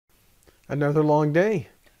Another long day.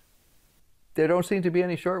 There don't seem to be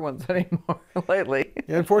any short ones anymore lately.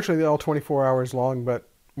 Yeah, unfortunately, they're all 24 hours long, but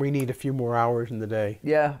we need a few more hours in the day.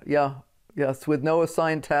 Yeah, yeah, yes, with no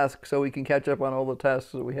assigned task, so we can catch up on all the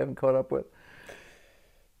tasks that we haven't caught up with.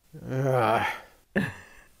 Uh,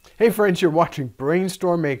 hey friends, you're watching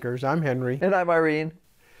BrainStormAcres. I'm Henry. And I'm Irene.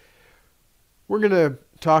 We're going to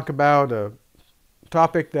talk about a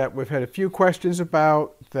topic that we've had a few questions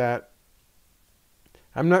about that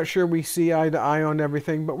I'm not sure we see eye to eye on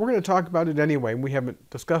everything, but we're going to talk about it anyway. We haven't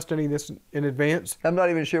discussed any of this in advance. I'm not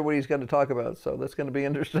even sure what he's going to talk about, so that's going to be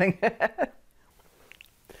interesting. You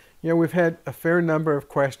know, we've had a fair number of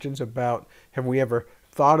questions about, have we ever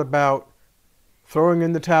thought about throwing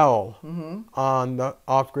in the towel on the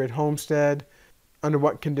off-grid homestead? Under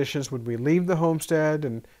what conditions would we leave the homestead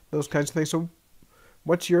and those kinds of things? So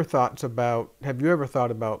what's your thoughts about, have you ever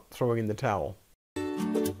thought about throwing in the towel?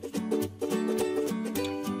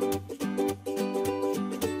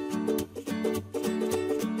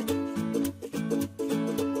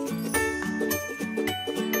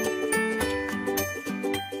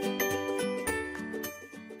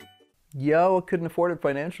 Yeah, we couldn't afford it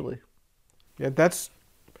financially. Yeah, that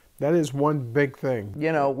is one big thing.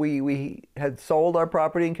 You know, we had sold our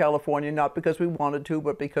property in California, not because we wanted to,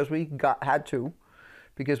 but because we had to,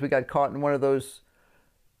 because we got caught in one of those.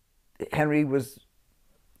 Henry was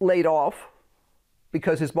laid off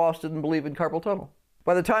because his boss didn't believe in carpal tunnel.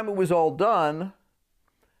 By the time it was all done,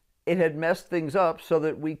 it had messed things up so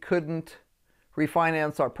that we couldn't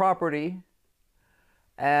refinance our property,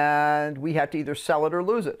 and we had to either sell it or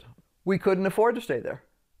lose it. We couldn't afford to stay there.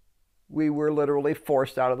 We were literally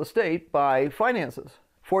forced out of the state by finances.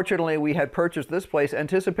 Fortunately, we had purchased this place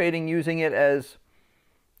anticipating using it as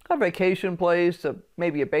a vacation place,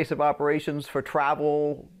 maybe a base of operations for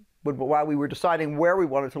travel, while we were deciding where we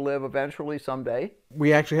wanted to live eventually someday.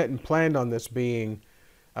 We actually hadn't planned on this being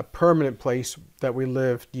a permanent place that we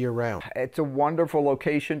lived year-round. It's a wonderful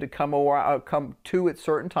location to come to at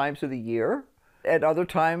certain times of the year. At other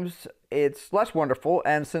times, it's less wonderful,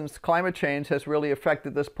 and since climate change has really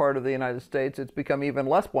affected this part of the United States, it's become even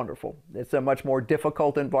less wonderful. It's a much more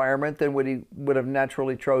difficult environment than what he would have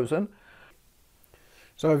naturally chosen.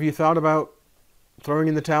 So have you thought about throwing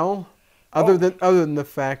in the towel? Other than the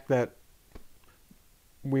fact that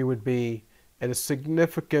we would be at a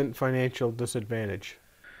significant financial disadvantage.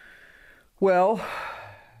 Well,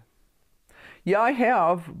 yeah, I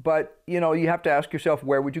have, but you know, you have to ask yourself,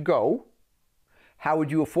 where would you go? How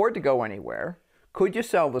would you afford to go anywhere? Could you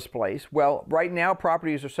sell this place? Well, right now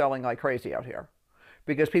properties are selling like crazy out here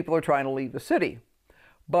because people are trying to leave the city.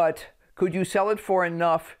 But could you sell it for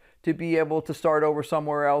enough to be able to start over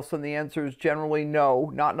somewhere else? And the answer is generally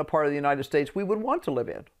no, not in a part of the United States we would want to live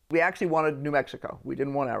in. We actually wanted New Mexico. We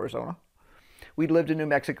didn't want Arizona. We'd lived in New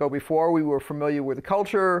Mexico before. We were familiar with the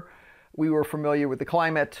culture. We were familiar with the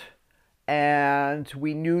climate. And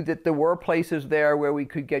we knew that there were places there where we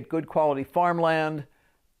could get good quality farmland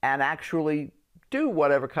and actually do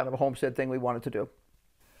whatever kind of a homestead thing we wanted to do.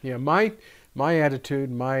 Yeah, my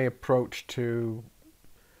attitude, my approach to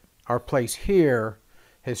our place here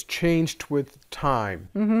has changed with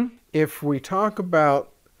time. If we talk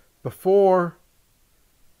about before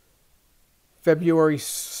February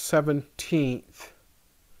 17th,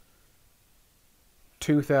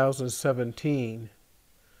 2017,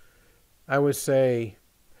 I would say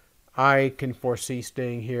I can foresee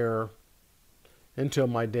staying here until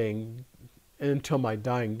my dying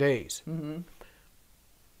days.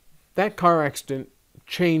 That car accident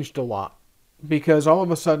changed a lot because all of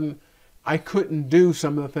a sudden I couldn't do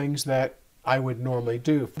some of the things that I would normally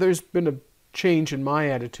do. There's been a change in my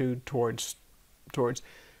attitude towards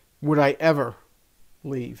would I ever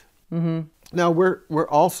leave. Now we're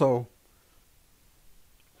also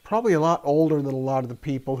probably a lot older than a lot of the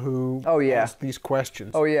people who ask these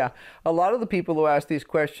questions. Oh yeah, a lot of the people who ask these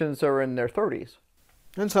questions are in their 30s.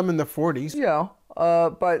 And some in their 40s. Yeah,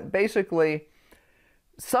 but basically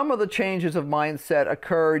some of the changes of mindset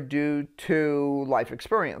occur due to life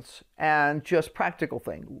experience and just practical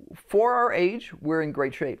thing. For our age, we're in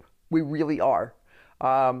great shape. We really are.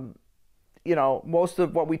 You know, most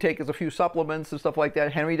of what we take is a few supplements and stuff like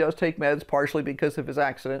that. Henry does take meds, partially because of his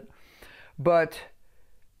accident. But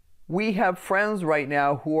we have friends right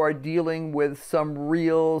now who are dealing with some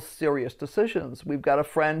real serious decisions. We've got a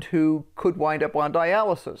friend who could wind up on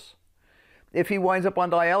dialysis. If he winds up on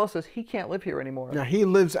dialysis, he can't live here anymore. Now, he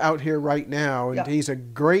lives out here right now, and he's a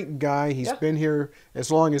great guy. He's been here as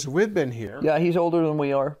long as we've been here. Yeah, he's older than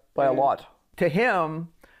we are by a lot. To him,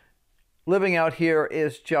 living out here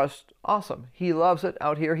is just awesome. He loves it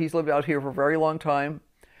out here. He's lived out here for a very long time.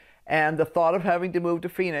 And the thought of having to move to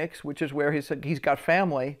Phoenix, which is where he's got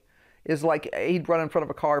family, is like he'd run in front of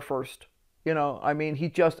a car first. You know, I mean, he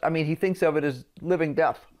thinks of it as living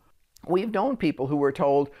death. We've known people who were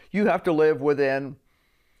told, you have to live within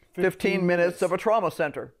 15 minutes of a trauma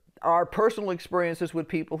center. Our personal experiences with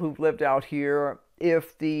people who've lived out here,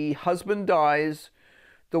 if the husband dies,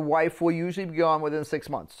 the wife will usually be gone within 6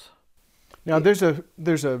 months. Now, there's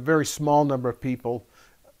a very small number of people,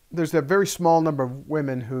 there's a very small number of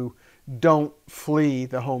women who don't flee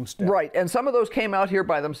the homestead. Right, and some of those came out here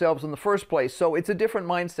by themselves in the first place, so it's a different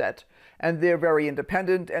mindset. And they're very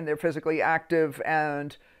independent, and they're physically active,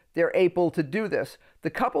 and they're able to do this.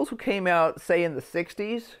 The couples who came out, say, in the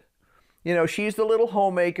 60s, you know, she's the little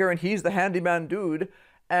homemaker, and he's the handyman dude,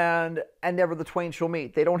 and never the twain shall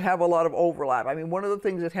meet. They don't have a lot of overlap. I mean, one of the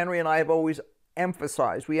things that Henry and I have always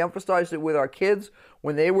emphasized, we emphasized it with our kids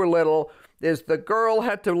when they were little, is the girl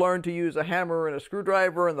had to learn to use a hammer and a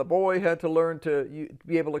screwdriver, and the boy had to learn to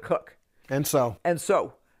be able to cook.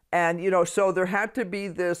 And you know, so there had to be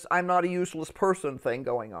this I'm not a useless person thing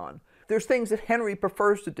going on. There's things that Henry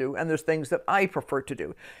prefers to do, and there's things that I prefer to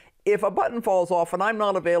do. If a button falls off and I'm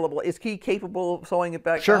not available, is he capable of sewing it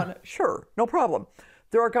back on? Sure, no problem.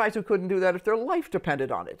 There are guys who couldn't do that if their life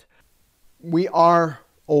depended on it. We are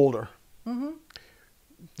older. Mm-hmm.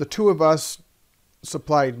 The two of us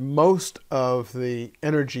supplied most of the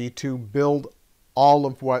energy to build all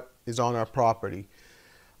of what is on our property.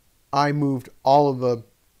 I moved all of the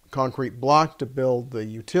concrete block to build the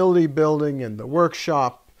utility building and the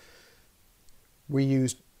workshop. We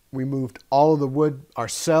moved all of the wood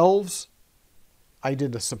ourselves. I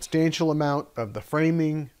did a substantial amount of the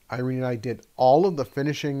framing. Irene and I did all of the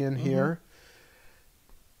finishing in here.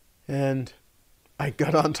 And I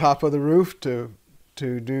got on top of the roof to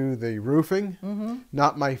do the roofing.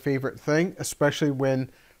 Not my favorite thing, especially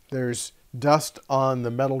when there's dust on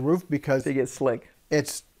the metal roof, because it gets slick.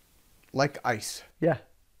 It's like ice. Yeah.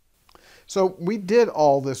 So we did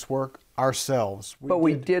all this work ourselves.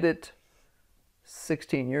 We did it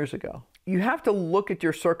 16 years ago. You have to look at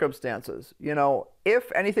your circumstances. You know,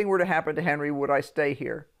 if anything were to happen to Henry, would I stay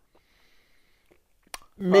here?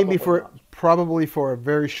 Probably for a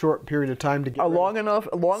very short period of time to get long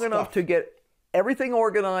enough to get everything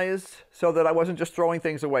organized so that I wasn't just throwing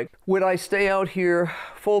things away. Would I stay out here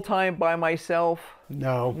full time by myself?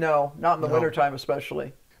 No. No, not in the wintertime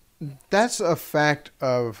especially. That's a fact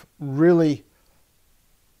of really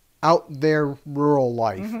out there rural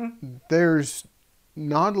life. There's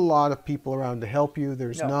not a lot of people around to help you.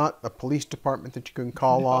 There's not a police department that you can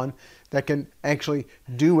call on that can actually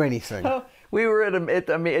do anything. We were at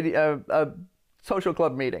a social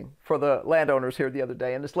club meeting for the landowners here the other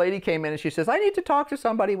day, and this lady came in and she says, I need to talk to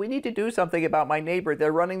somebody. We need to do something about my neighbor.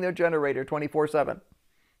 They're running their generator 24/7.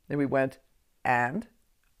 And we went, and?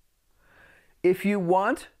 If you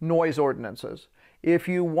want noise ordinances, if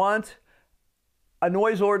you want a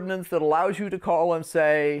noise ordinance that allows you to call and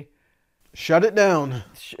say, shut it down.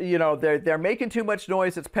 You know, they're making too much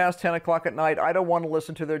noise. It's past 10 o'clock at night. I don't want to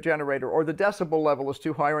listen to their generator, or the decibel level is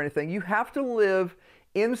too high or anything. You have to live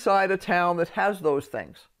inside a town that has those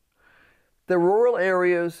things. The rural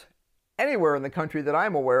areas anywhere in the country that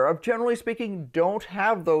I'm aware of, generally speaking, don't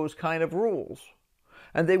have those kind of rules.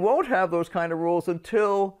 And they won't have those kind of rules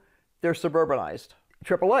until they're suburbanized.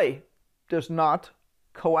 AAA does not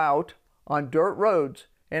go out on dirt roads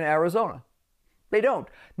in Arizona. They don't.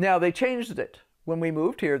 Now, they changed it. When we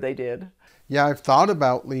moved here, they did. Yeah, I've thought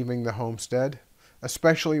about leaving the homestead,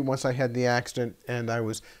 especially once I had the accident and I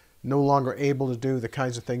was no longer able to do the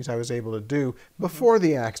kinds of things I was able to do before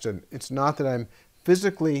the accident. It's not that I'm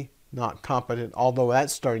physically not competent, although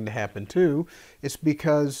that's starting to happen too. It's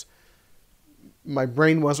because my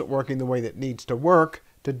brain wasn't working the way that it needs to work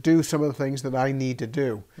to do some of the things that I need to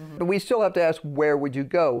do. But we still have to ask, where would you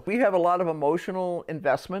go? We have a lot of emotional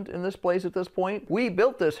investment in this place at this point. We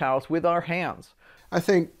built this house with our hands. I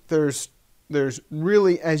think there's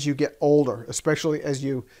really, as you get older, especially as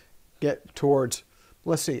you get towards,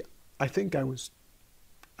 let's see, I think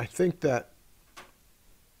that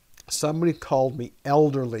somebody called me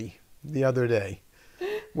elderly the other day.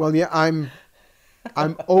 Well, yeah, I'm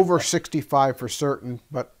over 65 for certain,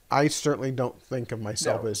 but I certainly don't think of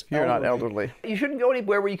myself as elderly. You're not elderly. You shouldn't go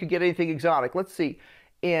anywhere where you could get anything exotic. Let's see.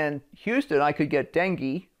 In Houston, I could get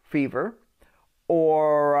dengue fever,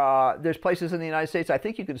 or there's places in the United States, I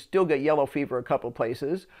think you can still get yellow fever a couple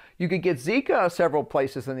places. You could get Zika several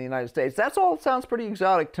places in the United States. That's all sounds pretty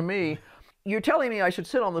exotic to me. You're telling me I should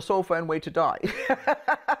sit on the sofa and wait to die.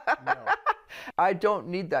 No. I don't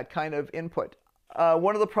need that kind of input.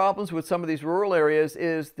 One of the problems with some of these rural areas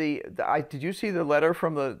is did you see the letter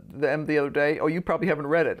from them the other day? Oh, you probably haven't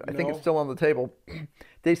read it. I think it's still on the table.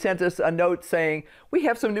 They sent us a note saying, we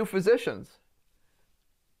have some new physicians.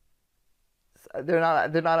 They're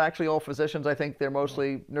not actually all physicians. I think they're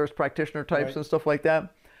mostly nurse practitioner types and stuff like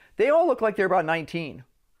that. They all look like they're about 19.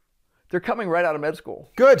 They're coming right out of med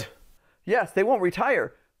school. Good. Yes, they won't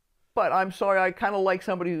retire. But I'm sorry, I kind of like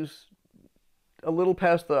somebody who's a little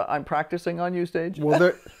past the I'm practicing on you stage.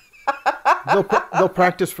 Well, they'll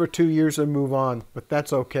practice for 2 years and move on, but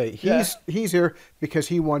that's okay. He's here because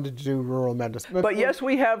he wanted to do rural medicine. But yes,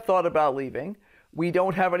 we have thought about leaving. We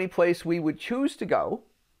don't have any place we would choose to go.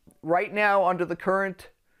 Right now, under the current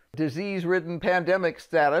disease-ridden pandemic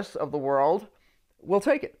status of the world, we'll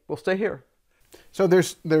take it. We'll stay here. So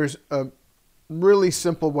there's a really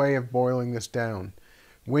simple way of boiling this down.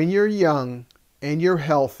 When you're young and you're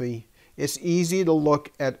healthy, it's easy to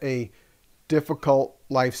look at a difficult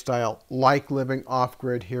lifestyle like living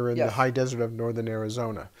off-grid here in the high desert of northern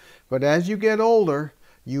Arizona. But as you get older,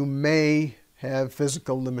 you may have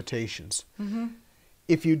physical limitations.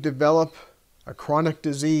 If you develop a chronic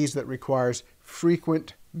disease that requires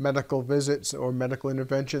frequent medical visits or medical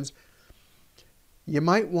interventions, you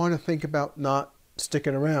might want to think about not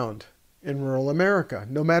sticking around in rural America,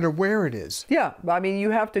 no matter where it is. Yeah, I mean,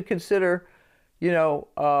 you have to consider, you know,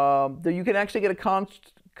 that you can actually get a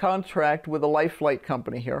contract with a life flight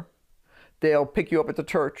company here. They'll pick you up at the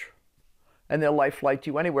church, and they'll life flight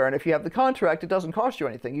you anywhere. And if you have the contract, it doesn't cost you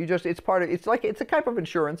anything. It's a type of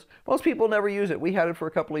insurance. Most people never use it. We had it for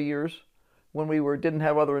a couple of years when we didn't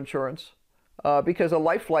have other insurance, because a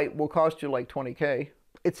life flight will cost you like $20K.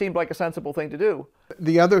 It seemed like a sensible thing to do.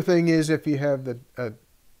 The other thing is, if you have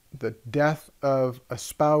the death of a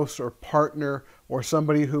spouse or partner or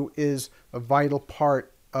somebody who is a vital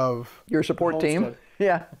part of your support team,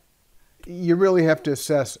 you really have to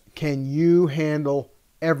assess, can you handle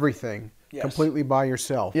everything completely by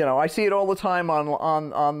yourself? You know, I see it all the time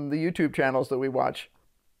on the YouTube channels that we watch.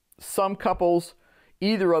 Some couples,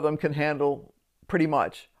 either of them can handle pretty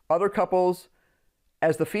much. Other couples,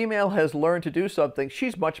 as the female has learned to do something,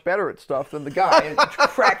 she's much better at stuff than the guy. And it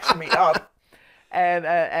cracks me up.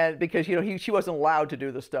 And because, you know, she wasn't allowed to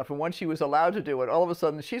do the stuff. And once she was allowed to do it, all of a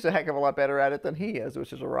sudden she's a heck of a lot better at it than he is,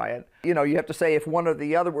 which is a riot. You know, you have to say if one or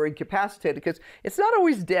the other were incapacitated, because it's not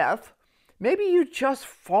always death. Maybe you just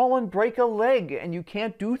fall and break a leg and you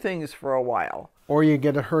can't do things for a while. Or you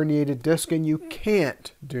get a herniated disc and you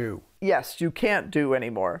can't do. Yes, you can't do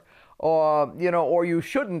anymore. You know, or you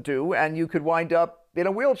shouldn't do, and you could wind up in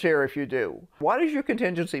a wheelchair if you do. What is your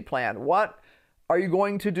contingency plan? What are you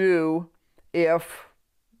going to do if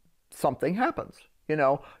something happens? You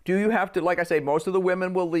know, do you have to, like I say, most of the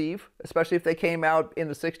women will leave, especially if they came out in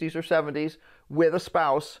the 60s or 70s with a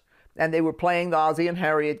spouse and they were playing the Ozzie and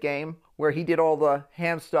Harriet game where he did all the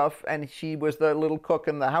hand stuff and she was the little cook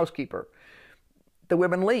and the housekeeper. The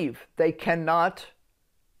women leave. They cannot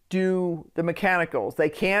do the mechanicals. They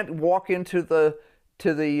can't walk into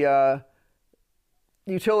the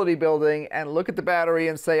utility building and look at the battery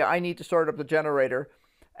and say, I need to start up the generator,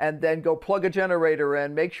 and then go plug a generator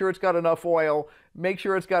in, make sure it's got enough oil, make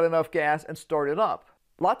sure it's got enough gas, and start it up.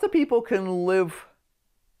 Lots of people can live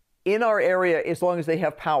in our area as long as they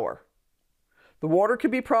have power. The water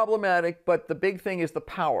can be problematic, but the big thing is the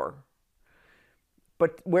power.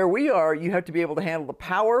 But where we are, you have to be able to handle the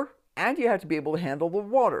power and you have to be able to handle the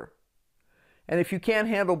water. And if you can't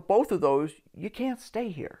handle both of those, you can't stay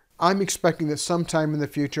here. I'm expecting that sometime in the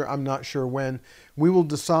future, I'm not sure when, we will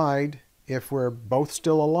decide, if we're both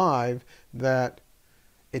still alive, that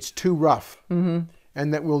it's too rough and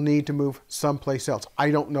that we'll need to move someplace else.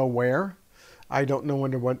 I don't know where. I don't know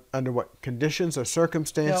under what conditions or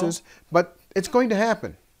circumstances, but it's going to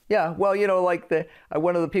happen. Yeah, well, you know, like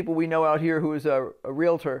one of the people we know out here who is a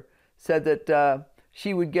realtor said that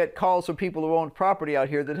she would get calls from people who owned property out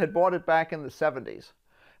here that had bought it back in the 70s.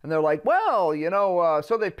 And they're like, well, you know,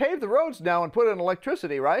 so they've paved the roads now and put in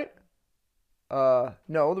electricity, right?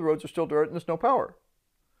 No, the roads are still dirt and there's no power.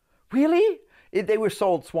 Really? They were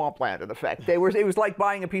sold swampland, in effect. It was like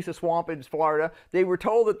buying a piece of swamp in Florida. They were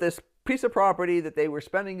told that this piece of property that they were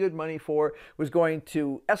spending good money for was going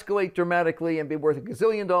to escalate dramatically and be worth $1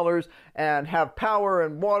 gazillion and have power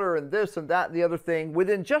and water and this and that and the other thing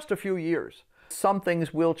within just a few years. Some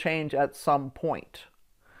things will change at some point.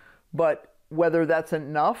 But whether that's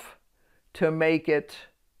enough to make it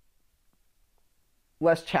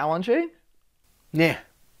less challenging? Nah.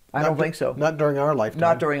 I don't think so. Not during our lifetime.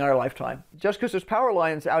 Not during our lifetime. Just because there's power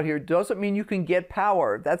lines out here doesn't mean you can get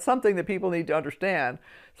power. That's something that people need to understand.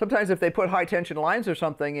 Sometimes if they put high tension lines or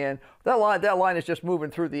something in, that line is just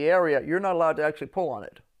moving through the area. You're not allowed to actually pull on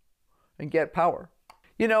it and get power.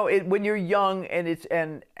 You know, when you're young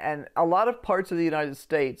and a lot of parts of the United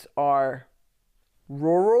States are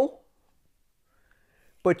rural,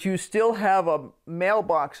 but you still have a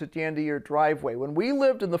mailbox at the end of your driveway. When we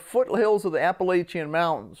lived in the foothills of the Appalachian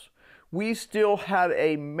Mountains, we still had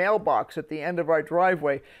a mailbox at the end of our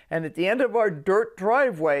driveway. And at the end of our dirt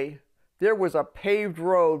driveway, there was a paved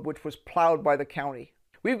road which was plowed by the county.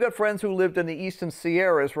 We've got friends who lived in the Eastern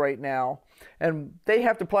Sierras right now, and they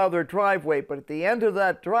have to plow their driveway, but at the end of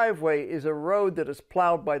that driveway is a road that is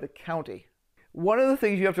plowed by the county. One of the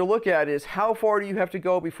things you have to look at is how far do you have to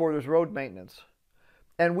go before there's road maintenance?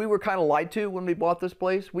 And we were kind of lied to when we bought this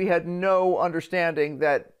place. We had no understanding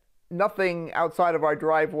that nothing outside of our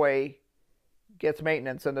driveway gets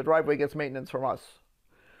maintenance, and the driveway gets maintenance from us.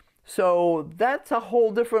 So that's a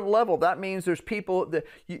whole different level. That means there's people,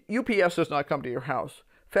 UPS does not come to your house.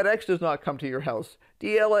 FedEx does not come to your house.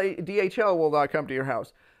 DHL will not come to your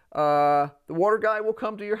house. The water guy will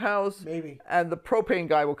come to your house. Maybe. And the propane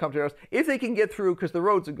guy will come to your house. If they can get through because the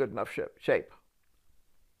road's in good enough shape.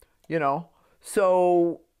 You know?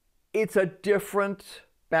 So it's a different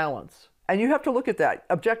balance. And you have to look at that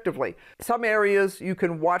objectively. Some areas you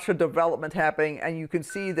can watch a development happening and you can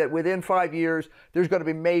see that within 5 years, there's going to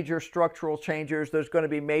be major structural changes. There's going to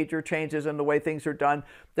be major changes in the way things are done.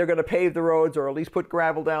 They're going to pave the roads or at least put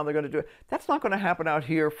gravel down. They're going to do it. That's not going to happen out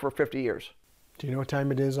here for 50 years. Do you know what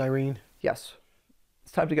time it is, Irene? Yes.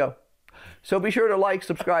 It's time to go. So be sure to like,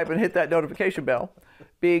 subscribe, and hit that notification bell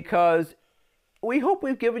because we hope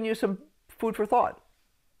we've given you some food for thought.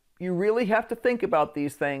 You really have to think about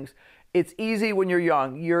these things. It's easy when you're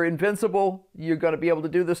young. You're invincible. You're going to be able to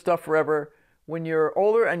do this stuff forever. When you're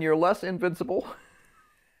older and you're less invincible,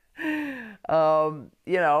 it's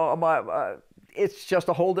just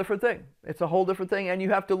a whole different thing. It's a whole different thing. And you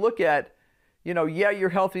have to look at, yeah, you're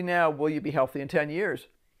healthy now. Will you be healthy in 10 years?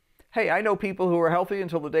 Hey, I know people who are healthy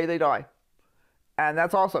until the day they die. And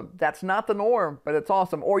that's awesome. That's not the norm, but it's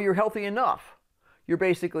awesome. Or you're healthy enough. You're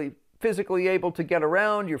basically physically able to get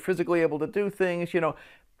around. You're physically able to do things,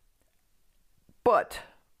 But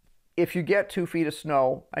if you get 2 feet of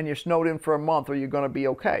snow and you're snowed in for a month, are you going to be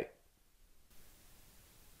okay?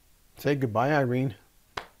 Say goodbye, Irene.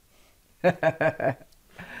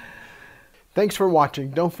 Thanks for watching.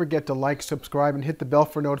 Don't forget to like, subscribe, and hit the bell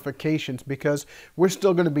for notifications because we're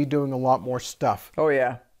still going to be doing a lot more stuff. Oh,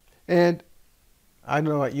 yeah. And I don't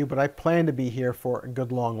know about you, but I plan to be here for a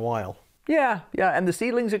good long while. Yeah. And the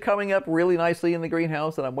seedlings are coming up really nicely in the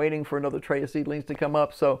greenhouse, and I'm waiting for another tray of seedlings to come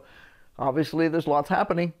up. So obviously there's lots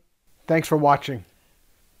happening. Thanks for watching.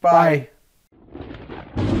 Bye.